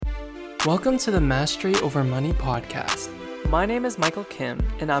Welcome to the Mastery Over Money podcast. My name is Michael Kim,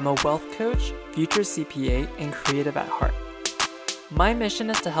 and I'm a wealth coach, future CPA, and creative at heart. My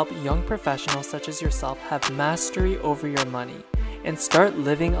mission is to help young professionals such as yourself have mastery over your money and start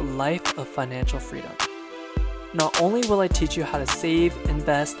living a life of financial freedom. Not only will I teach you how to save,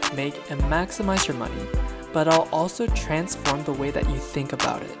 invest, make, and maximize your money, but I'll also transform the way that you think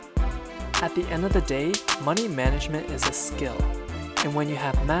about it. At the end of the day, money management is a skill. And when you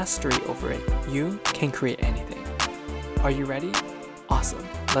have mastery over it, you can create anything. Are you ready? Awesome.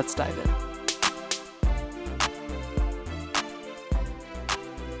 Let's dive in.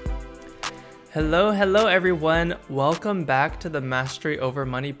 Hello everyone. Welcome back to the Mastery Over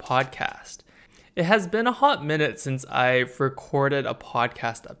Money podcast. It has been a hot minute since I've recorded a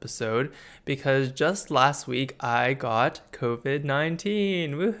podcast episode because just last week I got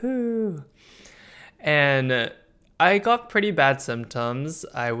COVID-19. Woohoo! And I got pretty bad symptoms.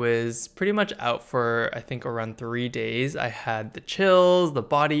 I was pretty much out for, I think, around 3 days. I had the chills, the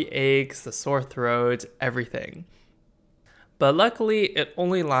body aches, the sore throat, everything. But luckily, it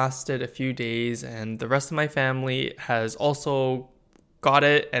only lasted a few days, and the rest of my family has also got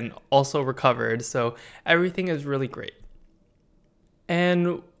it and also recovered, so everything is really great.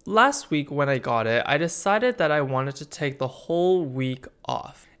 And last week when I got it, I decided that I wanted to take the whole week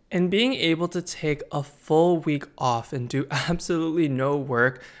off. And being able to take a full week off and do absolutely no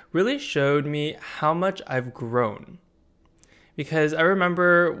work really showed me how much I've grown. Because I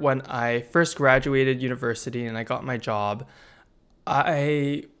remember when I first graduated university and I got my job,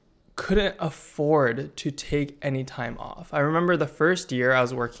 I couldn't afford to take any time off. I remember the first year I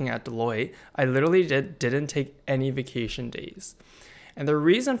was working at Deloitte, I literally didn't take any vacation days. And the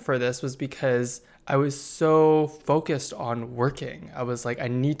reason for this was because I was so focused on working. I was like, I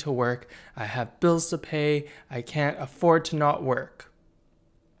need to work. I have bills to pay. I can't afford to not work.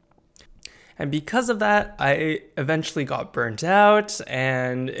 And because of that, I eventually got burnt out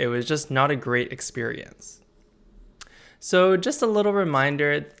and it was just not a great experience. So just a little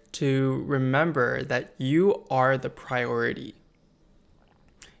reminder to remember that you are the priority.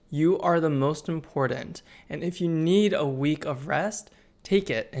 You are the most important. And if you need a week of rest,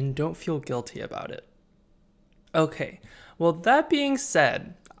 take it and don't feel guilty about it. Okay, well, that being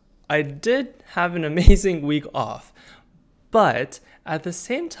said, I did have an amazing week off, but at the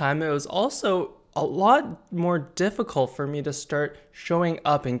same time, it was also a lot more difficult for me to start showing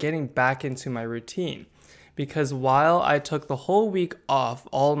up and getting back into my routine. Because while I took the whole week off,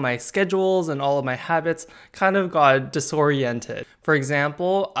 all my schedules and all of my habits kind of got disoriented. For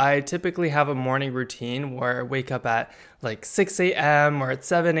example, I typically have a morning routine where I wake up at like 6 a.m. or at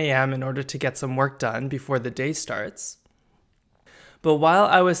 7 a.m. in order to get some work done before the day starts. But while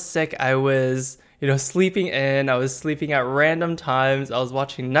I was sick, I was, sleeping in. I was sleeping at random times. I was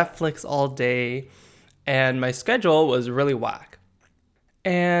watching Netflix all day, and my schedule was really whack.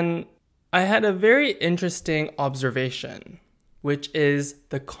 And I had a very interesting observation, which is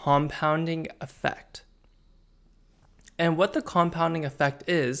the compounding effect. And what the compounding effect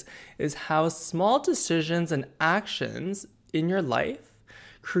is how small decisions and actions in your life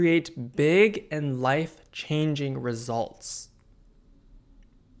create big and life-changing results.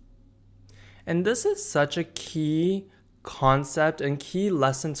 And this is such a key concept and key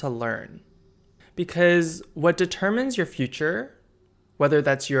lesson to learn. Because what determines your future, whether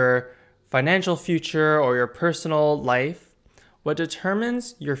that's your financial future or your personal life, what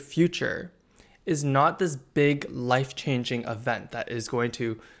determines your future is not this big life-changing event that is going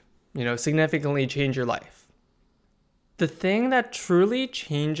to, significantly change your life. The thing that truly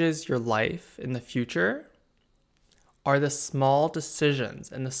changes your life in the future are the small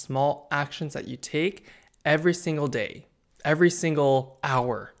decisions and the small actions that you take every single day, every single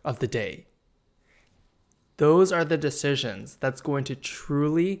hour of the day. Those are the decisions that's going to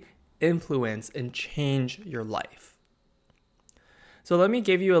truly influence and change your life. So let me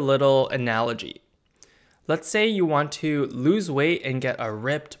give you a little analogy. Let's say you want to lose weight and get a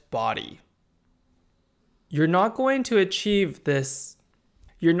ripped body. You're not going to achieve this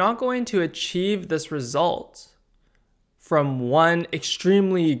result from one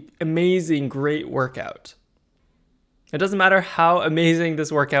extremely amazing, great workout. It doesn't matter how amazing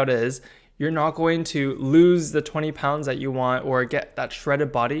this workout is. You're not going to lose the 20 pounds that you want or get that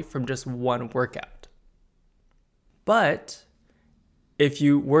shredded body from just one workout. But if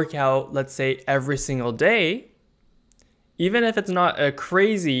you work out, let's say, every single day, even if it's not a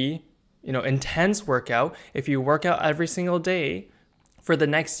crazy, intense workout, if you work out every single day for the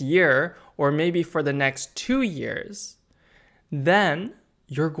next year or maybe for the next 2 years, then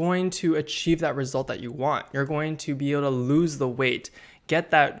you're going to achieve that result that you want. You're going to be able to lose the weight, get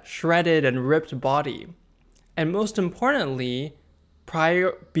that shredded and ripped body. And most importantly,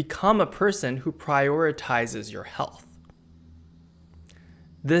 become a person who prioritizes your health.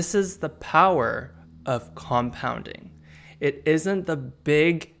 This is the power of compounding. It isn't the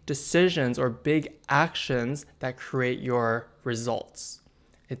big decisions or big actions that create your results.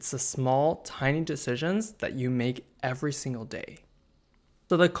 It's the small, tiny decisions that you make every single day.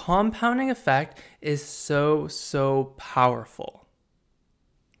 So the compounding effect is so powerful.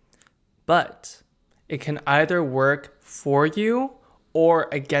 But it can either work for you or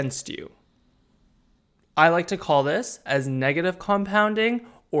against you. I like to call this as negative compounding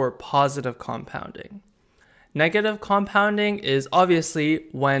or positive compounding. Negative compounding is obviously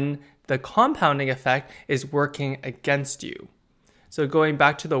when the compounding effect is working against you. So going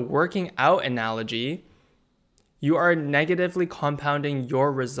back to the working out analogy, you are negatively compounding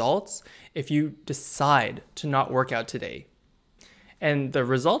your results if you decide to not work out today. And the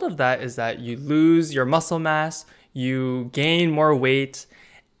result of that is that you lose your muscle mass, you gain more weight,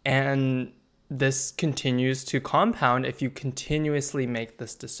 and this continues to compound if you continuously make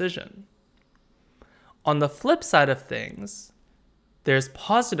this decision. On the flip side of things, there's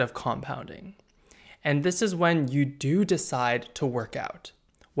positive compounding. And this is when you do decide to work out,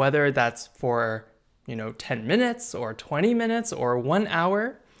 whether that's for 10 minutes or 20 minutes or 1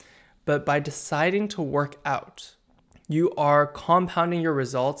 hour. But by deciding to work out, you are compounding your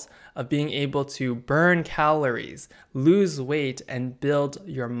results of being able to burn calories, lose weight, and build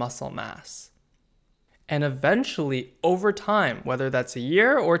your muscle mass. And eventually, over time, whether that's a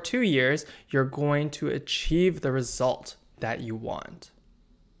year or 2 years, you're going to achieve the result that you want.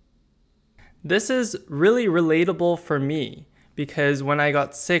 This is really relatable for me because when I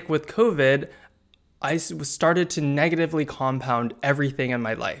got sick with COVID, I started to negatively compound everything in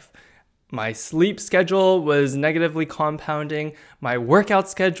my life. My sleep schedule was negatively compounding. My workout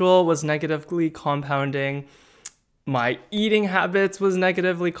schedule was negatively compounding. My eating habits was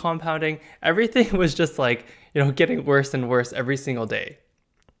negatively compounding. Everything was just getting worse and worse every single day.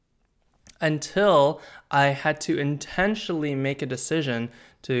 Until I had to intentionally make a decision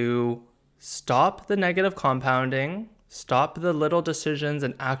to stop the negative compounding, stop the little decisions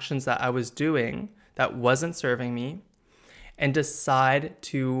and actions that I was doing that wasn't serving me, and decide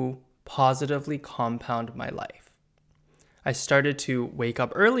to positively compound my life. I started to wake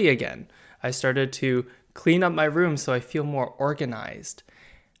up early again. I started to clean up my room so I feel more organized.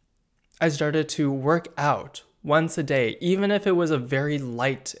 I started to work out once a day, even if it was a very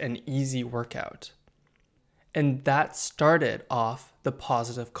light and easy workout. And that started off the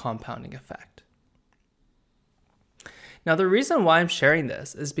positive compounding effect. Now, the reason why I'm sharing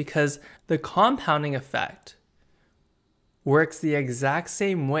this is because the compounding effect works the exact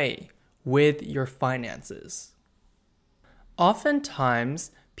same way with your finances.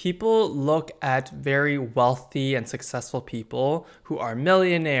 Oftentimes, people look at very wealthy and successful people who are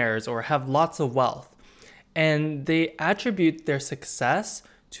millionaires or have lots of wealth, and they attribute their success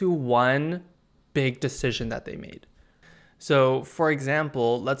to one big decision that they made. So, for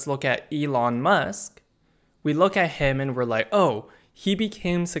example, let's look at Elon Musk. We look at him and we're like, oh, he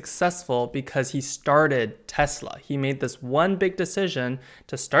became successful because he started Tesla. He made this one big decision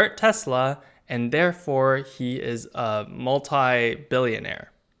to start Tesla, and therefore he is a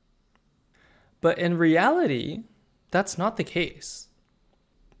multi-billionaire. But in reality, that's not the case.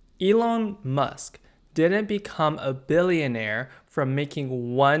 Elon Musk didn't become a billionaire from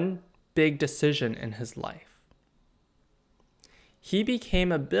making one big decision in his life. He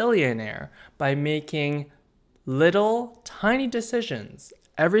became a billionaire by making little, tiny decisions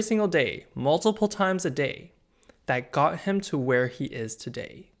every single day, multiple times a day, that got him to where he is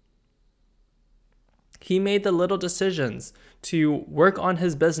today. He made the little decisions to work on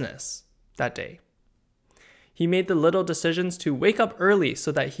his business that day. He made the little decisions to wake up early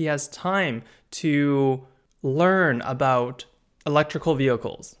so that he has time to learn about electrical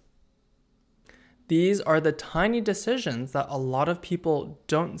vehicles. These are the tiny decisions that a lot of people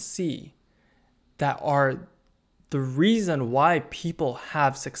don't see that are the reason why people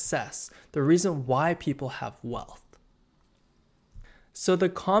have success, the reason why people have wealth. So the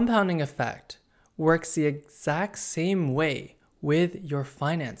compounding effect works the exact same way with your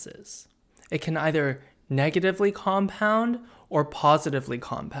finances. It can either negatively compound or positively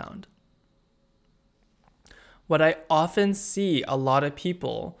compound. What I often see a lot of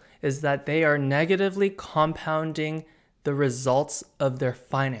people is that they are negatively compounding the results of their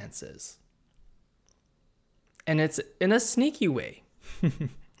finances. And it's in a sneaky way.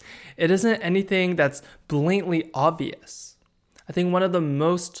 It isn't anything that's blatantly obvious. I think one of the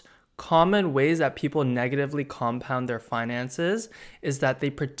most common ways that people negatively compound their finances is that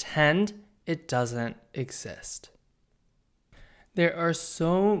they pretend it doesn't exist. There are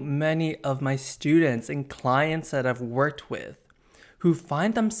so many of my students and clients that I've worked with who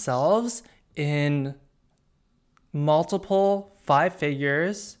find themselves in multiple 5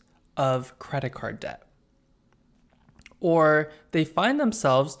 figures of credit card debt. Or they find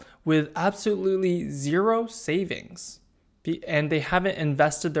themselves with absolutely zero savings and they haven't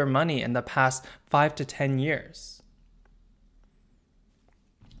invested their money in the past 5 to 10 years.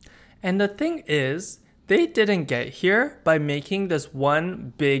 And the thing is, they didn't get here by making this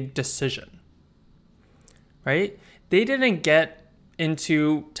one big decision, right? They didn't get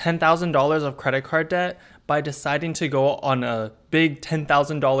into $10,000 of credit card debt by deciding to go on a big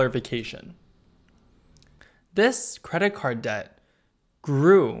 $10,000 vacation. This credit card debt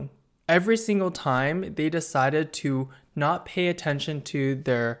grew every single time they decided to not pay attention to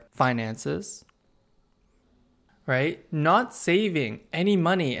their finances, right? Not saving any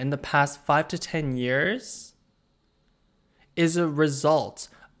money in the past 5 to 10 years is a result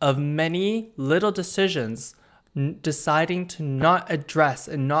of many little decisions deciding to not address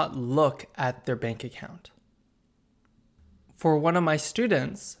and not look at their bank account. For one of my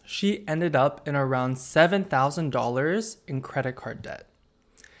students, she ended up in around $7,000 in credit card debt.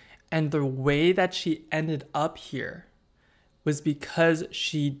 And the way that she ended up here was because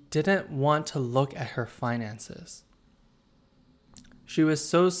she didn't want to look at her finances. She was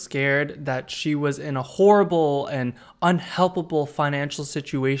so scared that she was in a horrible and unhelpable financial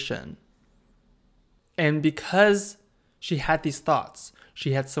situation. And because she had these thoughts,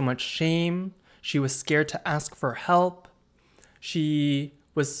 she had so much shame, she was scared to ask for help, she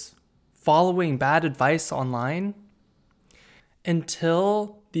was following bad advice online,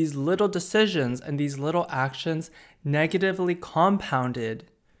 until these little decisions and these little actions negatively compounded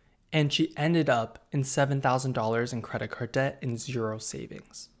and she ended up in $7,000 in credit card debt and zero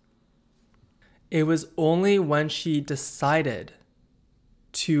savings. It was only when she decided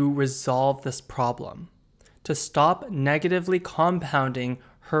to resolve this problem, to stop negatively compounding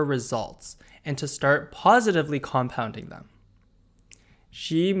her results and to start positively compounding them.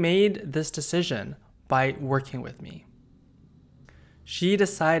 She made this decision by working with me. She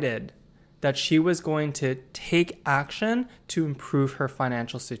decided that she was going to take action to improve her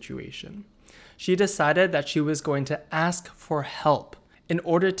financial situation. She decided that she was going to ask for help in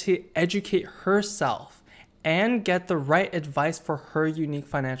order to educate herself and get the right advice for her unique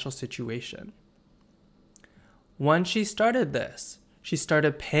financial situation. Once she started this, she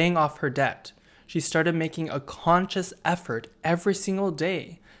started paying off her debt. She started making a conscious effort every single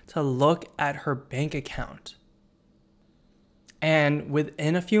day to look at her bank account. And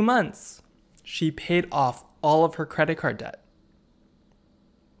within a few months, she paid off all of her credit card debt.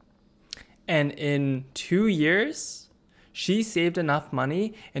 And in 2 years, she saved enough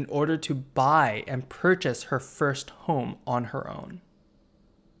money in order to buy and purchase her first home on her own.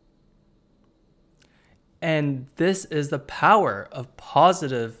 And this is the power of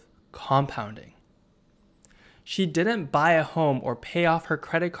positive compounding. She didn't buy a home or pay off her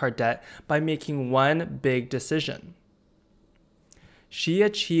credit card debt by making one big decision. She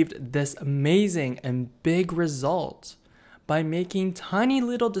achieved this amazing and big result by making tiny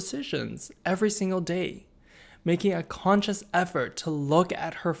little decisions every single day, making a conscious effort to look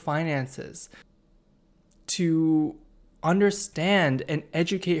at her finances, to understand and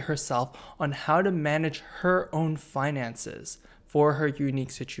educate herself on how to manage her own finances for her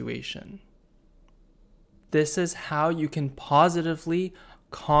unique situation. This is how you can positively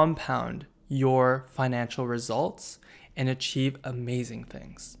compound your financial results and achieve amazing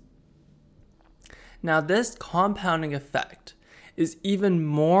things. Now, this compounding effect is even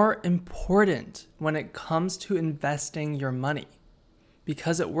more important when it comes to investing your money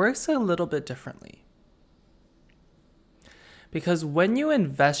because it works a little bit differently. Because when you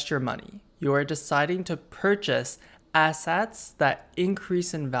invest your money, you are deciding to purchase assets that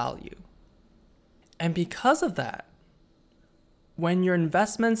increase in value. And because of that, when your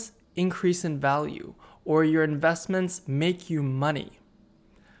investments increase in value or your investments make you money,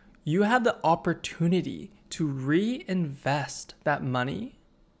 you have the opportunity to reinvest that money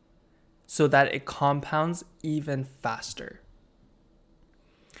so that it compounds even faster.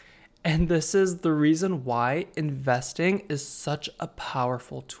 And this is the reason why investing is such a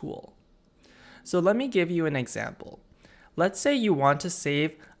powerful tool. So let me give you an example. Let's say you want to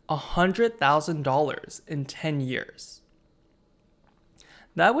save $100,000 in 10 years.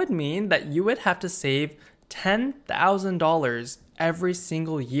 That would mean that you would have to save $10,000 every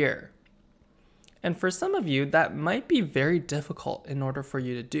single year. And for some of you, that might be very difficult in order for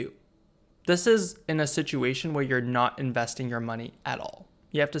you to do. This is in a situation where you're not investing your money at all.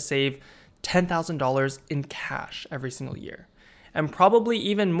 You have to save $10,000 in cash every single year, and probably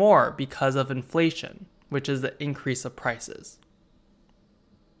even more because of inflation, which is the increase of prices.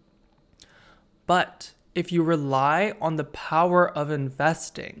 But if you rely on the power of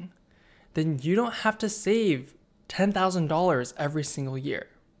investing, then you don't have to save $10,000 every single year.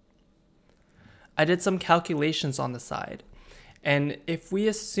 I did some calculations on the side, and if we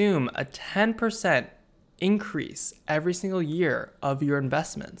assume a 10% increase every single year of your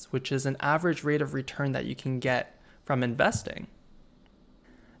investments, which is an average rate of return that you can get from investing,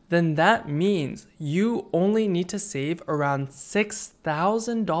 then that means you only need to save around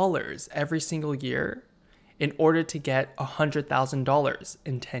 $6,000 every single year in order to get $100,000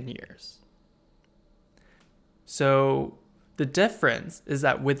 in 10 years. So the difference is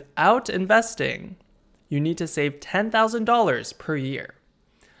that without investing, you need to save $10,000 per year.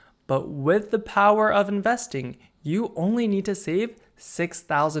 But with the power of investing, you only need to save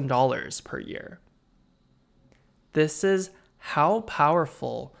 $6,000 per year. This is how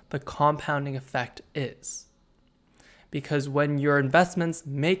powerful the compounding effect is. Because when your investments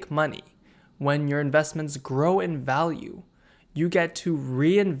make money, when your investments grow in value, you get to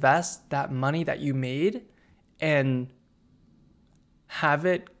reinvest that money that you made and have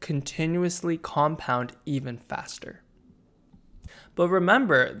it continuously compound even faster. But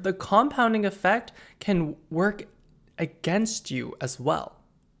remember, the compounding effect can work against you as well.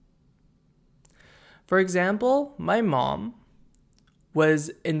 For example, my mom was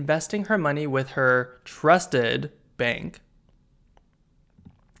investing her money with her trusted bank,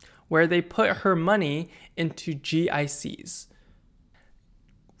 where they put her money into GICs,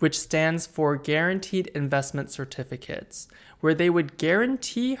 which stands for Guaranteed Investment Certificates, where they would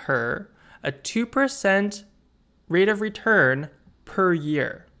guarantee her a 2% rate of return per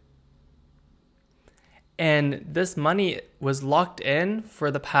year. And this money was locked in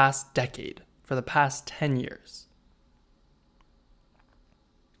for the past decade, for the past 10 years.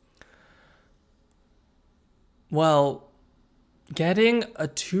 Well, getting a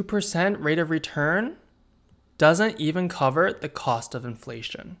 2% rate of return doesn't even cover the cost of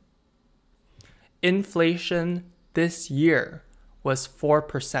inflation. Inflation this year was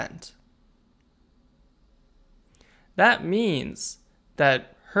 4%. That means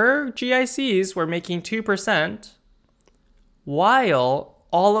that her GICs were making 2% while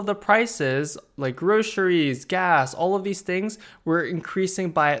all of the prices like groceries, gas, all of these things were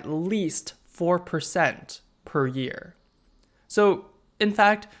increasing by at least 4% per year. So, in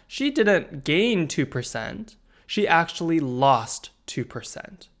fact, she didn't gain 2%, she actually lost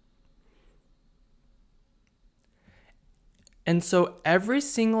 2%. And so every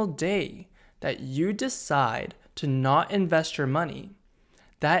single day that you decide to not invest your money,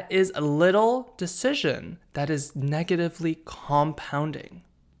 that is a little decision that is negatively compounding.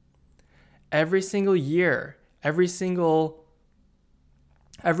 Every single year, every single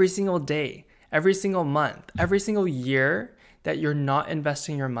day, every single month, every single year that you're not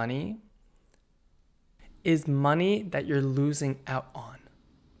investing your money is money that you're losing out on.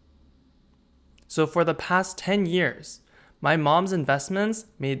 So for the past 10 years, my mom's investments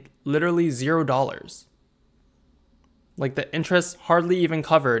made literally $0. Like the interest hardly even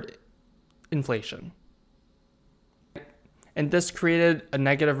covered inflation. And this created a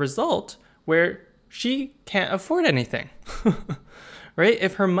negative result where she can't afford anything. Right?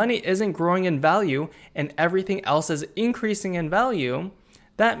 If her money isn't growing in value and everything else is increasing in value,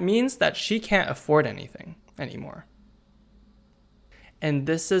 that means that she can't afford anything anymore. And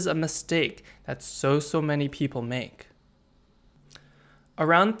this is a mistake that so many people make.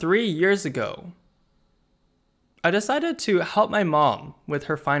 Around 3 years ago, I decided to help my mom with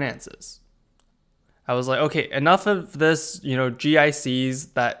her finances. I was like, okay, enough of this,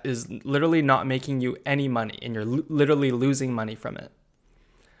 GICs that is literally not making you any money and you're literally losing money from it.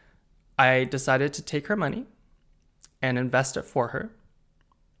 I decided to take her money and invest it for her.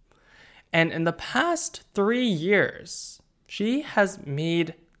 And in the past 3 years, she has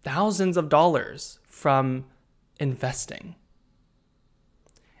made thousands of dollars from investing.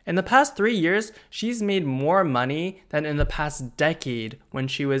 In the past 3 years, she's made more money than in the past decade when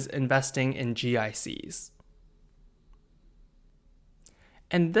she was investing in GICs.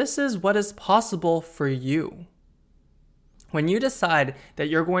 And this is what is possible for you. When you decide that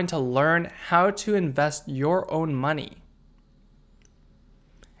you're going to learn how to invest your own money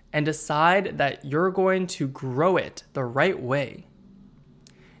and decide that you're going to grow it the right way,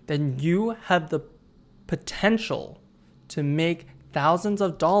 then you have the potential to make thousands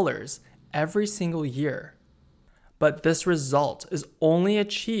of dollars every single year. But this result is only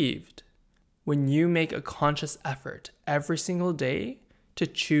achieved when you make a conscious effort every single day to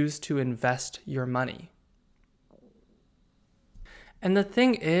choose to invest your money. And the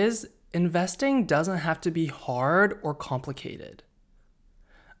thing is, investing doesn't have to be hard or complicated.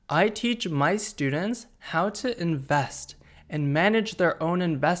 I teach my students how to invest and manage their own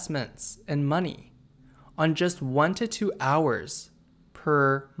investments and money on just 1 to 2 hours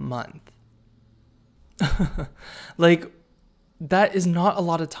per month. That is not a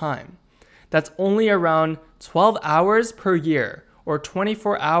lot of time. That's only around 12 hours per year or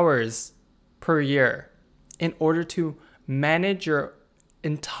 24 hours per year in order to manage your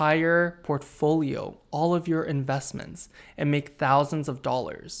entire portfolio, all of your investments, and make thousands of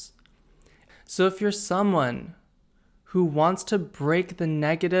dollars. So if you're someone who wants to break the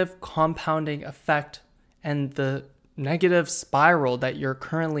negative compounding effect and the negative spiral that you're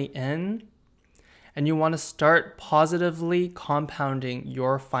currently in, and you want to start positively compounding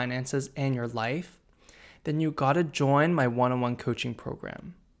your finances and your life, then you got to join my one-on-one coaching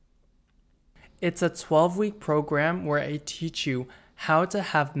program. It's a 12-week program where I teach you how to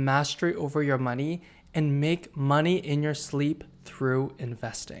have mastery over your money and make money in your sleep through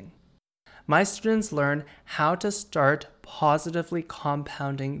investing. My students learn how to start positively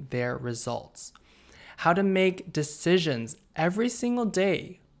compounding their results, how to make decisions every single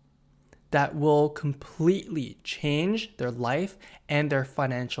day that will completely change their life and their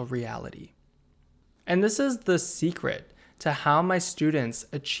financial reality. And this is the secret to how my students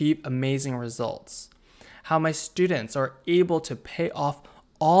achieve amazing results, how my students are able to pay off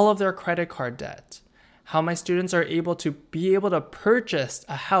all of their credit card debt, how my students are able to purchase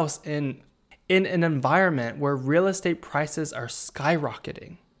a house in an environment where real estate prices are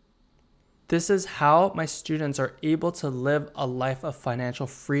skyrocketing. This is how my students are able to live a life of financial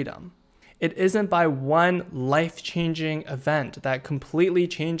freedom. It isn't by one life-changing event that completely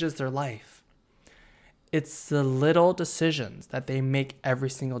changes their life. It's the little decisions that they make every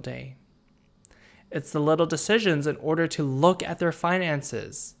single day. It's the little decisions in order to look at their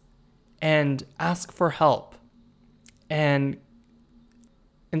finances and ask for help and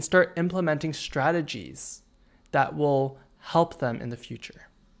start implementing strategies that will help them in the future.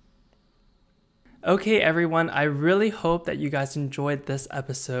 Okay, everyone, I really hope that you guys enjoyed this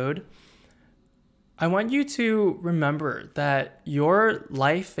episode. I want you to remember that your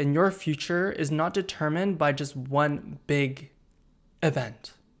life and your future is not determined by just one big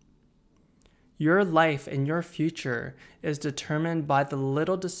event. Your life and your future is determined by the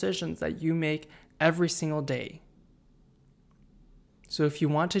little decisions that you make every single day. So if you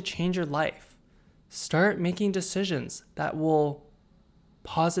want to change your life, start making decisions that will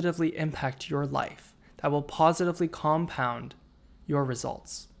positively impact your life, that will positively compound your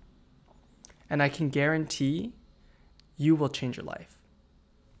results. And I can guarantee you will change your life.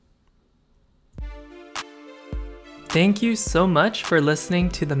 Thank you so much for listening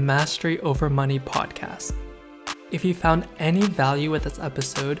to the Mastery Over Money podcast. If you found any value with this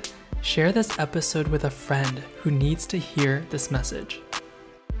episode, share this episode with a friend who needs to hear this message.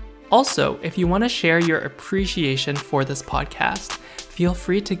 Also, if you want to share your appreciation for this podcast, feel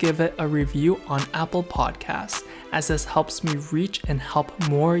free to give it a review on Apple Podcasts, as this helps me reach and help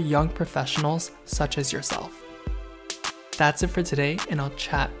more young professionals such as yourself. That's it for today, and I'll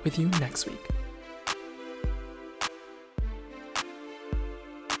chat with you next week.